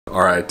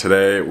All right,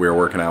 today we are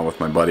working out with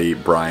my buddy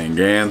Brian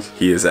Gans.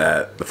 He is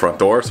at the front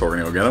door, so we're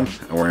gonna go get him,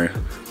 and we're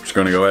just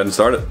gonna go ahead and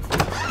start it.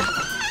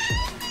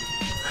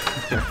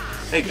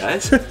 Hey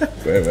guys.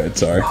 Wait,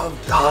 sorry. Oh,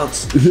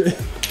 dogs.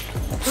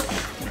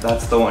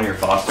 That's the one you're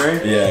fostering?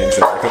 Yeah,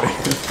 exactly.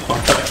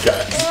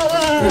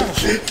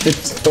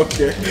 It's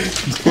okay.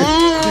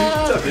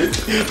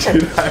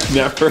 Dude, I've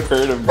never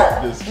heard of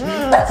this.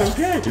 It's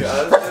okay.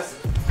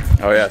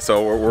 Oh yeah,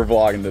 so we're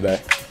vlogging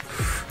today.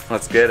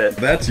 Let's get it.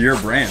 That's your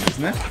brand,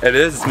 isn't it? It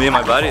is. It's me and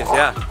my buddies,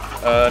 yeah.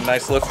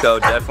 Nice lift though.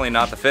 Definitely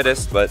not the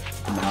fittest, but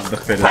Not the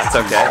fittest. that's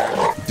okay.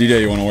 DJ,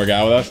 you want to work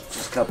out with us?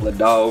 Just a couple of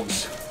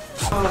dogs.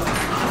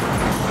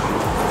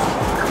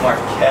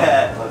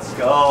 Marquette, let's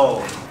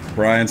go.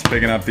 Brian's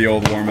picking up the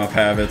old warm-up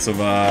habits of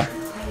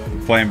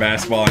playing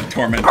basketball and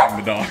tormenting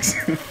the dogs.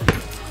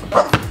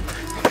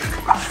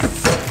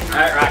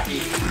 Alright,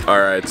 Rocky.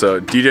 Alright, so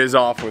DJ's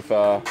off with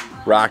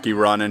Rocky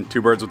running. 2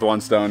 birds with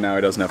 1 stone. Now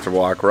he doesn't have to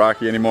walk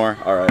Rocky anymore.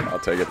 Alright, I'll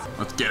take it.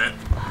 Let's get it.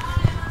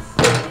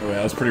 Oh, yeah,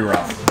 that was pretty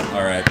rough.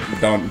 Alright,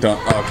 don't.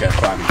 Okay,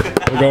 fine.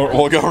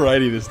 We'll go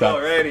righty this time.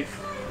 Alrighty.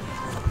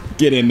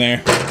 Get in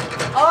there.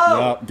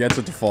 Oh! Yep, gets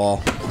it to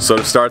fall. So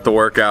to start the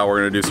workout, we're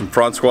gonna do some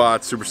front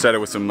squats, superset it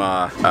with some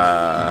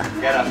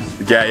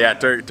Get-ups. yeah,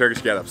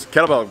 Turkish get-ups.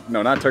 Kettlebell,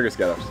 no, not Turkish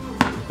get-ups.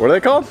 What are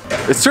they called?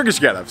 It's Turkish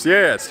get-ups.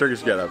 Yeah, it's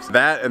Turkish get-ups.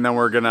 That, and then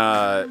we're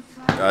gonna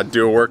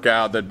do a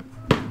workout that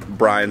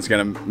Brian's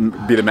gonna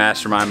be the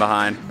mastermind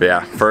behind. But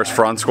yeah, first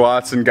front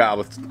squats and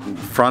goblets.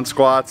 Front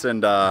squats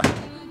and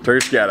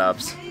Turkish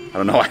get-ups. I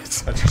don't know why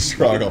it's such a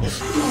struggle.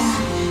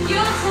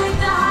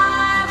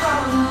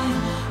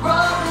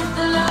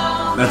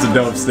 That's a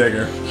dope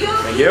sticker.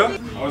 Thank you.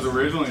 I was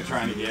originally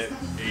trying to get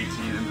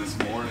 18 in this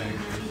morning.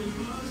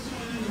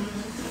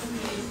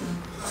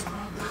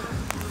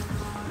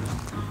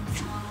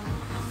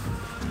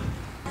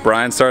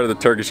 Brian started the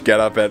Turkish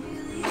get-up at,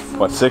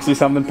 what,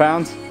 60-something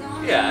pounds?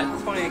 Yeah,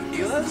 20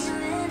 kilos.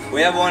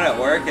 We have one at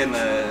work in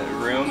the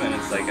room, and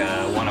it's like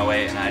a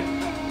 108,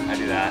 and I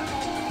do that.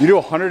 You do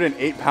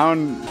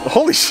 108-pound,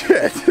 holy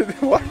shit.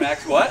 What?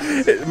 Max what?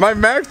 My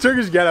max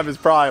Turkish get-up is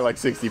probably like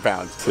 60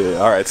 pounds.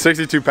 All right,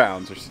 62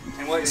 pounds. Or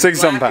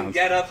 60-something pounds.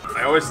 Get up.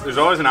 There's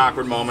always an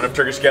awkward moment of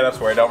Turkish get-ups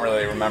where I don't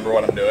really remember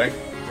what I'm doing.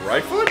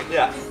 Right foot?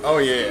 Yeah. Oh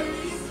yeah.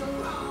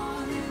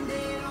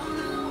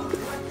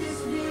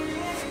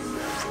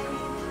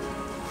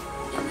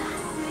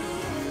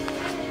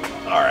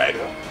 All right.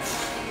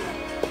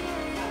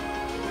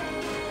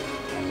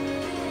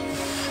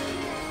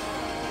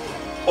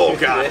 Oh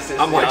god,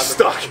 I'm like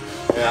stuck.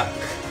 Yeah.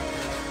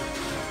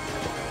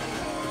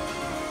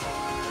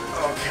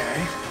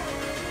 Okay.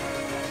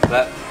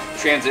 That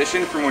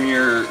transition from when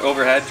you're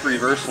overhead to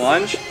reverse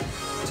lunge,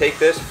 take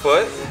this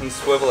foot and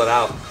swivel it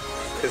out.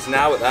 Because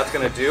now what that's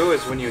going to do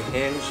is when you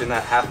hinge in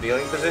that half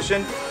kneeling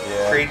position,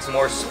 creates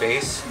more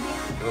space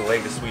for the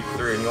leg to sweep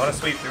through. And you want to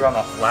sweep through on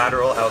the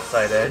lateral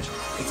outside edge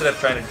instead of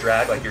trying to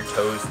drag like your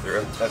toes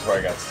through. That's where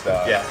I got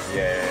stuck. Yeah.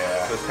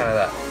 Yeah. So it's kind of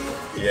that.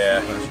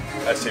 Yeah,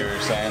 I see what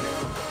you're saying.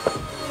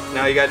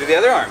 Now you got to do the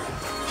other arm.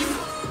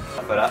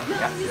 Up it up.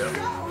 Yeah.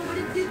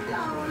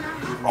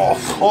 Oh,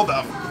 hold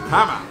up.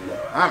 I'm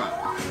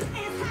out.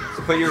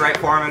 So put your right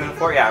forearm into the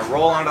floor. Yeah,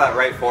 roll onto that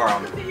right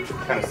forearm.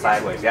 Kind of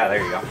sideways. Yeah,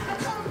 there you go.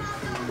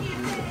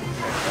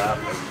 Up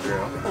and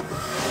through.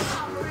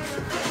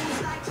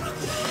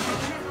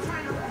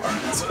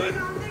 Alright, so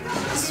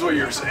this is what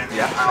you were saying.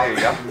 Yeah, there you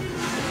go.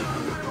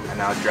 And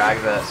now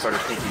drag the sort of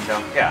pinky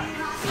toe. Yeah.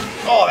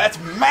 Oh, that's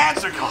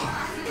magical.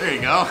 There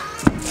you go.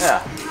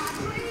 Yeah.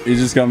 He's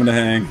just coming to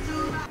hang.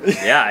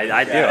 Yeah,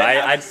 I do.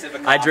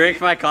 I drink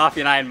my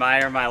coffee and I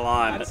admire my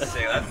lawn. That's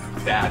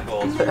dad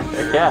goals for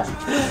sure. Yeah.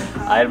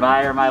 I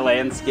admire my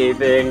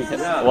landscaping.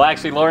 Well,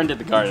 actually, Lauren did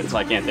the garden, so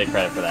I can't take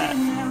credit for that.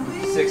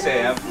 6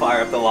 a.m.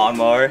 fire up the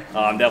lawnmower.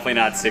 Oh, I'm definitely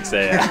not 6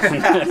 a.m.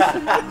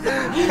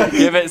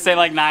 Give it, say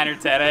like 9 or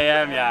 10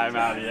 a.m. Yeah, I'm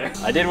out of here.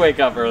 I did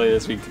wake up early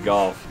this week to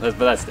golf, but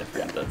that's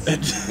different.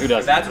 Who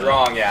does? That's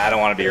wrong. Yeah, I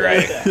don't want to be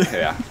right.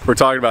 Yeah. We're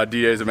talking about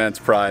DA's immense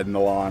pride in the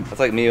lawn. That's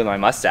like me with my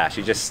mustache.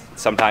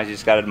 Sometimes you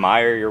just gotta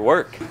admire your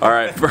work. All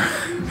right,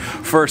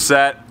 first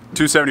set,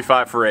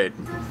 275 for 8.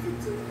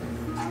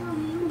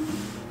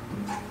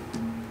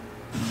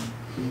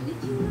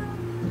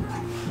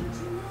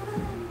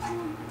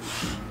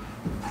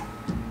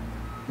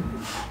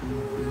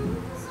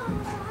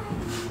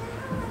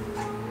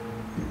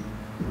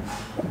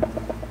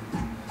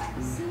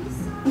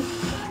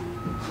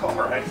 All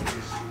right.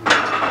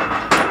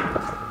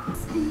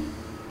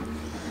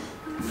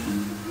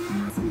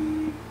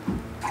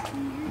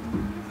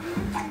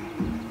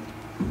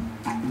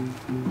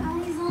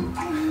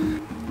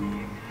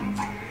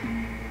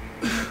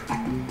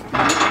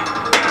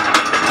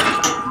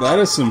 That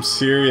is some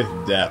serious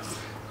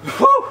depth.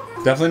 Woo!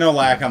 Definitely no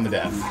lack on the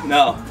depth.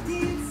 No.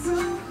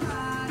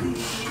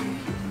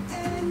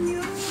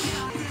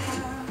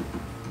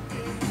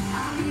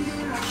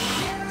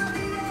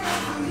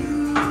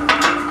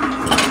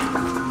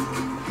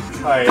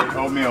 I ate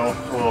oatmeal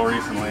a little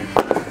recently.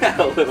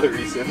 A little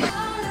recent.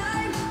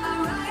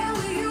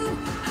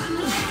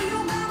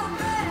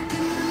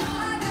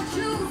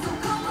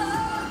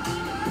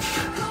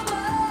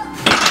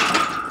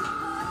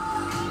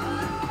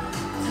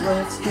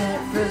 Let's get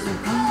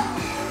physical.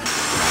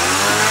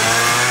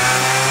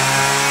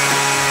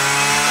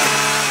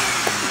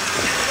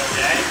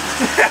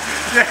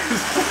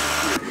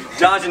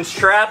 Dodging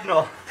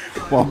shrapnel.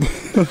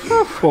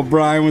 While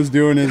Brian was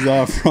doing his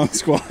front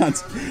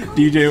squats,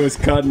 DJ was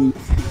cutting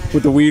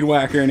with the weed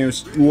whacker and he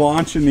was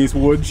launching these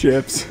wood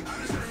chips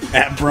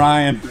at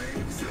Brian.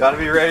 Gotta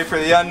be ready for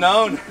the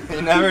unknown.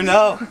 You never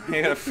know.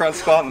 You got a front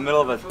squat in the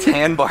middle of a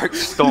tan bark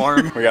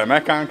storm. We got a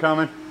Metcon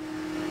coming.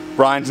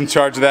 Brian's in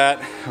charge of that.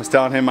 I was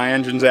telling him my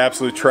engine's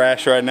absolute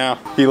trash right now.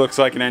 He looks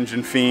like an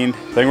engine fiend.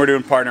 I think we're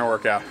doing partner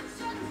workout.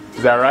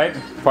 Is that right,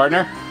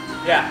 partner?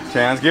 Yeah.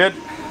 Sounds good.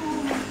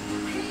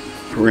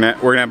 We're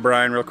gonna have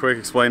Brian real quick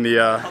explain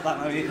the. Hold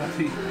on,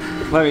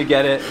 let me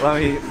get it.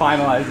 Let me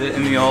finalize it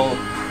in the old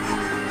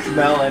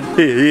melon.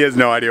 He has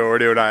no idea what we're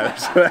doing either,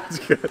 so that's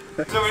good.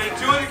 So we're doing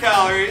 200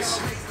 calories.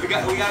 We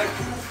got.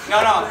 No.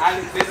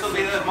 This will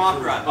be the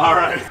mock run. All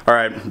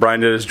right.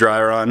 Brian did his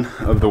dry run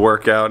of the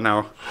workout.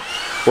 Now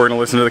we're gonna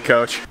listen to the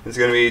coach. It's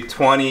gonna be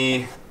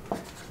 20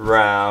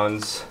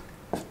 rounds,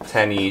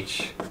 10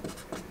 each,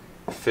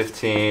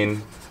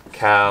 15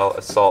 cal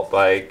assault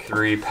bike,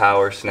 3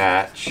 power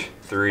snatch,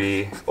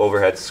 3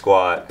 overhead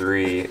squat,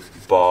 3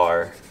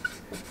 bar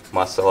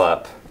muscle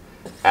up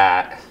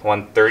at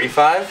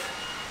 135,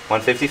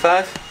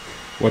 155.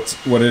 What was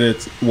your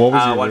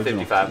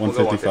 155. 155. We'll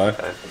go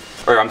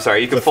 155. Or I'm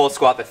sorry, you can full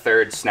squat the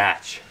 3rd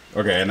snatch.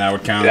 Okay, and that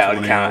would count. That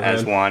would count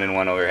as 1 and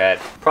 1 overhead.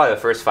 Probably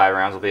the first 5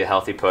 rounds will be a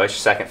healthy push.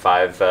 Second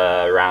 5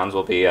 rounds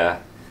will be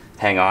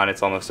hang on,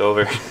 it's almost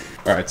over.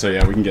 All right, so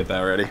yeah, we can get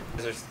that ready.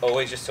 There's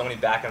always just so many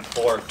back and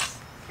forth.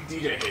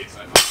 DJ hates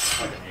that. I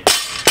fucking hate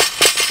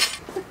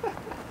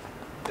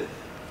it.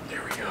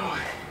 There we go.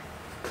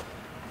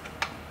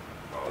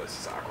 Oh, this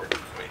is awkward.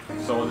 Wait.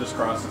 So we'll just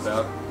cross this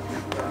out.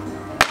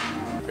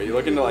 Are you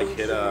looking to like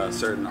hit a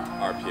certain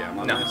RPM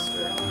on this?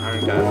 Or? I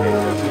don't got it.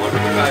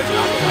 155 and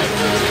I'll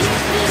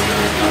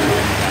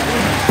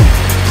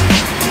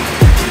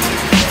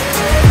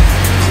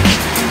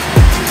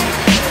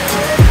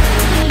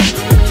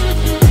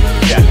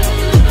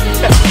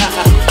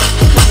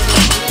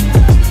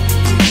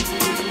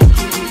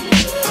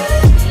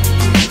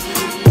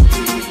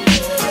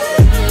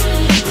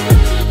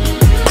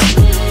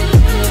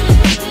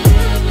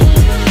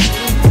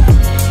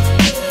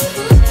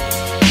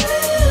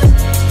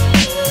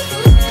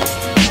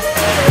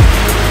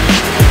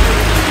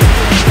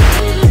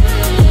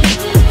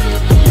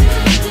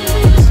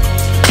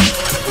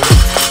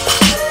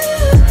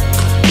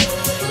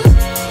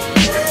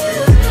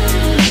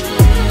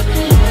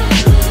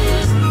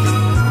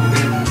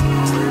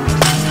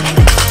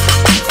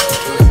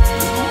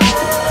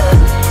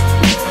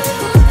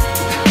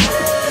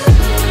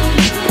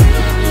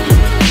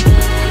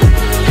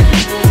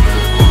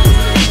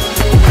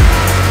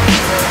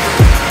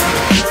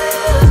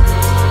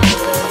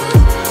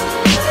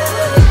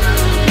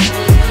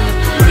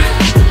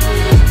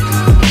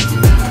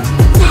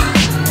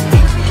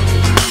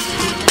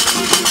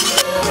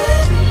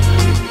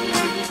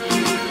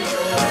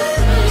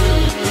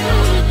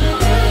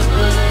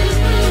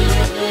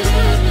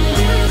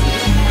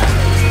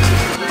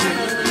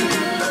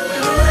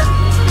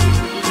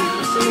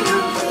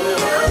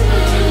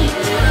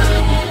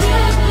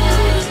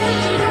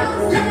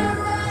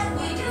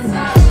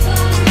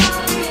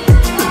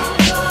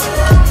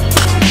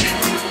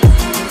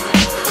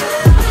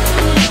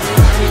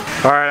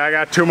All right, I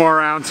got 2 more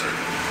rounds.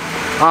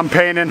 I'm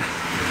painting.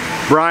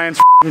 Brian's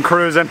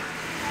cruising.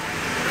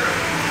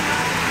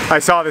 I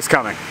saw this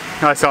coming.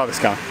 I saw this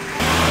coming.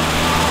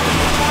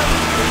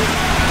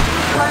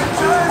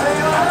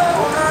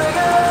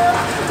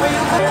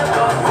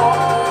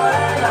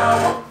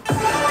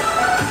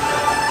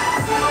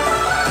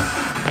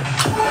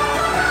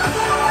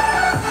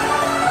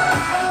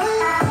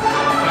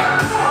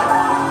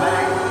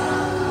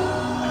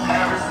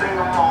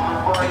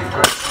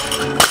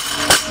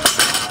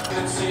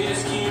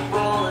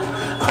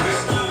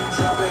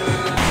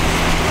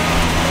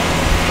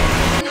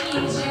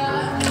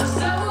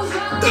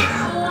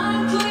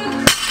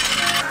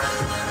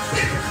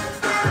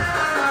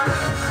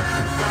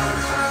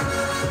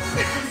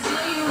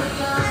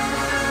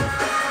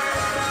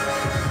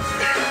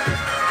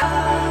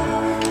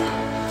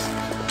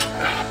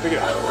 Pick it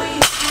up.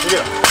 Pick it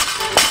up.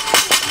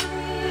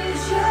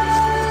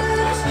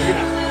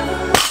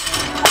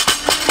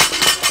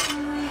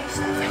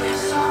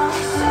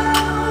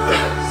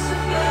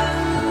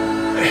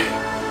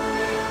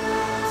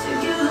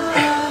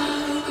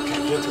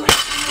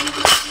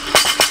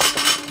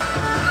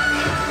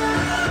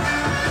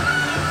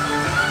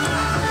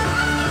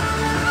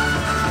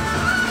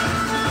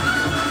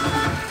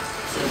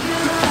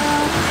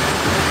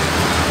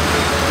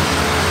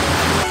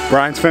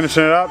 Brian's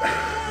finishing it up.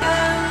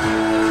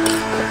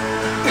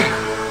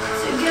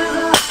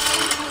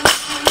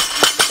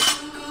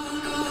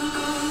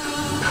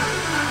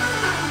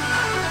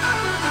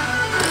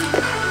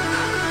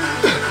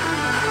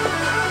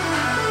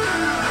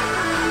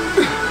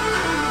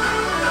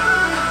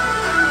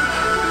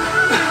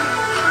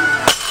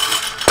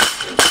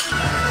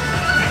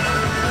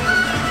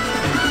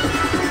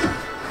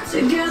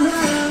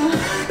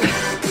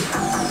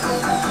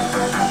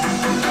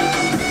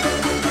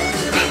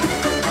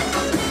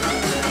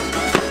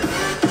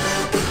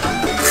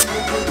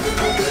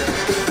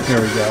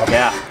 There we go.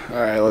 Yeah.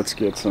 All right, let's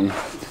get some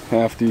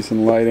half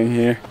decent lighting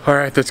here. All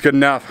right, that's good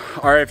enough.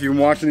 All right, if you've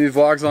been watching these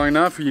vlogs long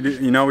enough,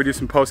 you know we do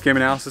some post-game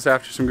analysis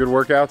after some good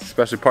workouts,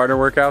 especially partner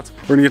workouts.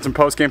 We're gonna get some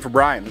post-game from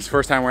Brian. This is the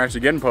first time we're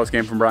actually getting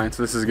post-game from Brian,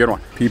 so this is a good one.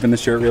 Peeping the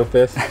shirt real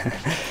fast.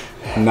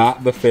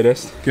 Not the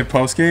fittest. Give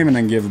post-game and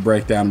then give a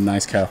breakdown of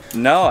Nice Cow.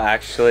 No,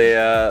 actually,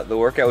 the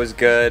workout was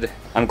good.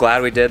 I'm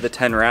glad we did the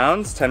 10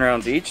 rounds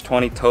each,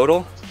 20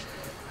 total.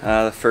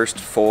 The first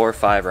 4 or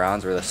 5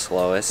 rounds were the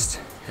slowest.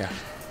 Yeah.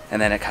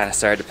 And then it kind of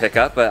started to pick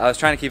up, but I was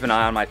trying to keep an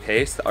eye on my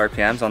pace, the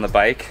RPMs on the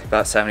bike,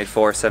 about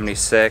 74,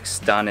 76,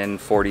 done in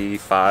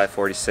 45,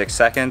 46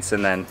 seconds,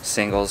 and then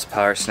singles,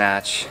 power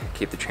snatch,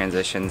 keep the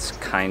transitions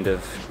kind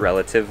of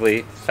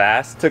relatively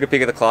fast. Took a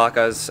peek at the clock,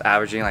 I was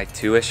averaging like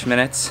 2-ish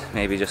minutes,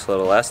 maybe just a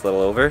little less, a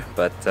little over,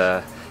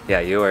 but yeah,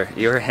 you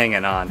were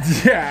hanging on.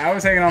 Yeah, I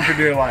was hanging on for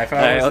dear life.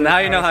 Well, now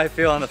you know how I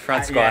feel on the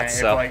front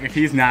squats. Yeah, so if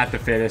he's not the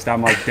fittest,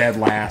 I'm like dead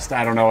last.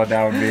 I don't know what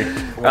that would be.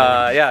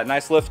 Yeah,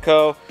 Nice Lift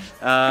Co.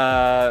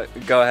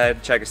 Go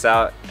ahead, check us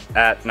out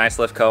at Nice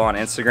Lift Co. on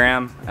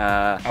Instagram.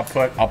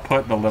 I'll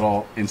put the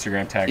little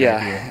Instagram tag Yeah,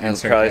 right here. and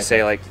probably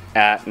say like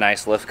at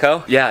Nice Lift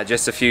Co. Yeah,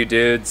 just a few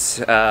dudes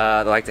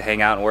that like to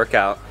hang out and work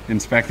out.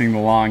 Inspecting the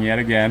lawn yet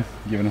again,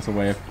 giving us a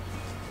wave.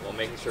 Well,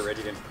 making sure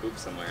Reggie didn't poop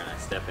somewhere and I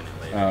step in it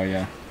later. Oh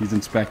yeah, he's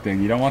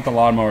inspecting. You don't want the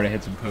lawnmower to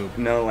hit some poop.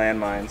 No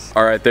landmines.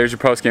 All right, there's your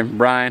post game from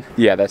Brian.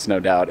 Yeah, that's no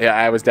doubt. Yeah,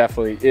 I was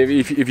definitely,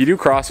 if you do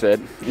CrossFit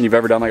and you've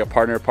ever done like a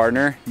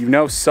partner, you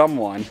know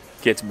someone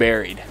gets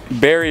buried.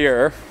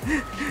 Buried,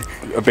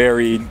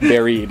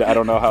 I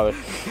don't know how,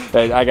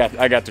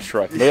 I got the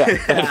shrug. Yeah.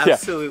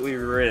 Absolutely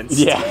rinsed.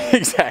 Yeah,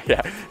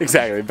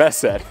 exactly, best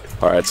said.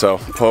 All right, so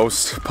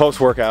post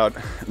workout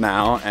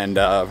now, and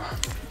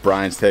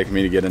Brian's taking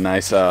me to get a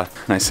nice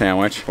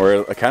sandwich.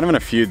 We're kind of in a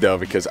feud though,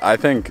 because I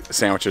think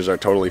sandwiches are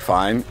totally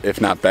fine, if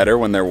not better,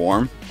 when they're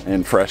warm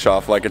and fresh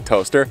off like a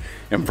toaster,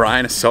 and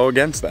Brian is so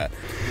against that.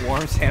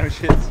 Warm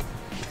sandwiches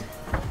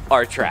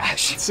are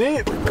trash. See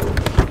it?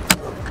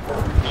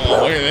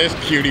 Oh, look at this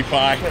cutie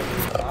pie.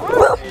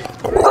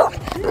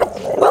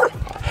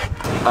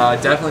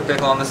 Definitely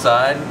pickle on the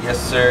side, yes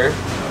sir.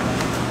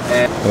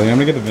 And I'm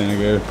gonna get the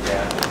vinegar.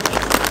 yeah.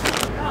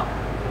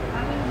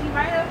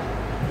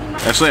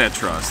 Actually, I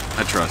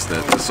trust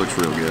it. This looks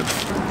real good.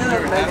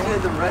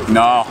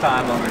 No.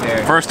 Time over here.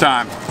 First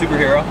time.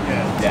 Superhero?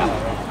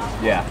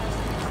 Yeah. Yeah.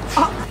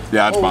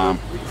 Yeah, it's bomb.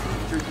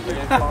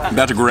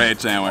 That's a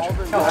great sandwich.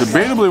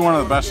 Debatably one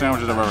of the best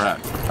sandwiches I've ever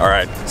had. All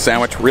right,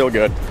 sandwich, real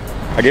good.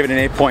 I gave it an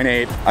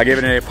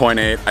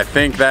 8.8. I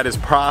think that is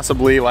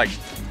possibly like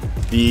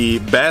the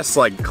best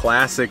like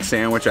classic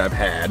sandwich I've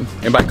had.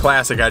 And by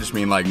classic, I just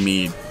mean like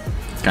me,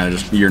 kind of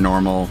just your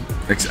normal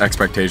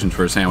expectations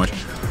for a sandwich.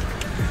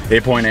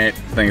 8.8, I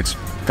think it's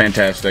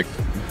fantastic.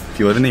 If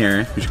you live in the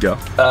area, you should go.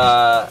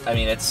 I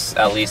mean, it's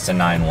at least a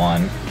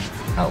 9.1,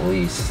 at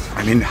least.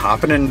 I mean,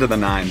 hopping into the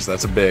 9s,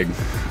 that's a big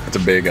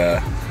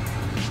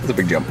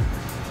jump.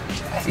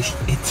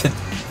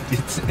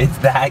 It's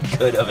that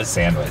good of a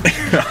sandwich.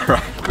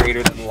 Right.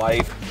 Greater than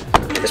life.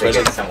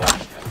 Especially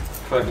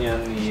putting you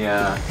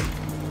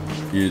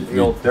in the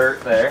old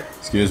dirt there.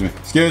 Excuse me.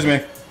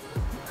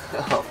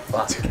 Oh,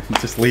 fuck.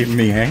 Just leaving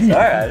me hanging.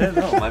 Alright, I didn't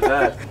know, my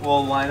bad.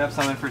 We'll line up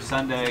something for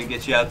Sunday,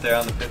 get you out there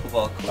on the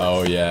pickleball course.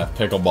 Oh yeah,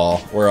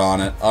 pickleball. We're on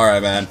it. All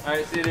right, man.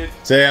 Alright, see you, dude.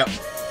 See ya.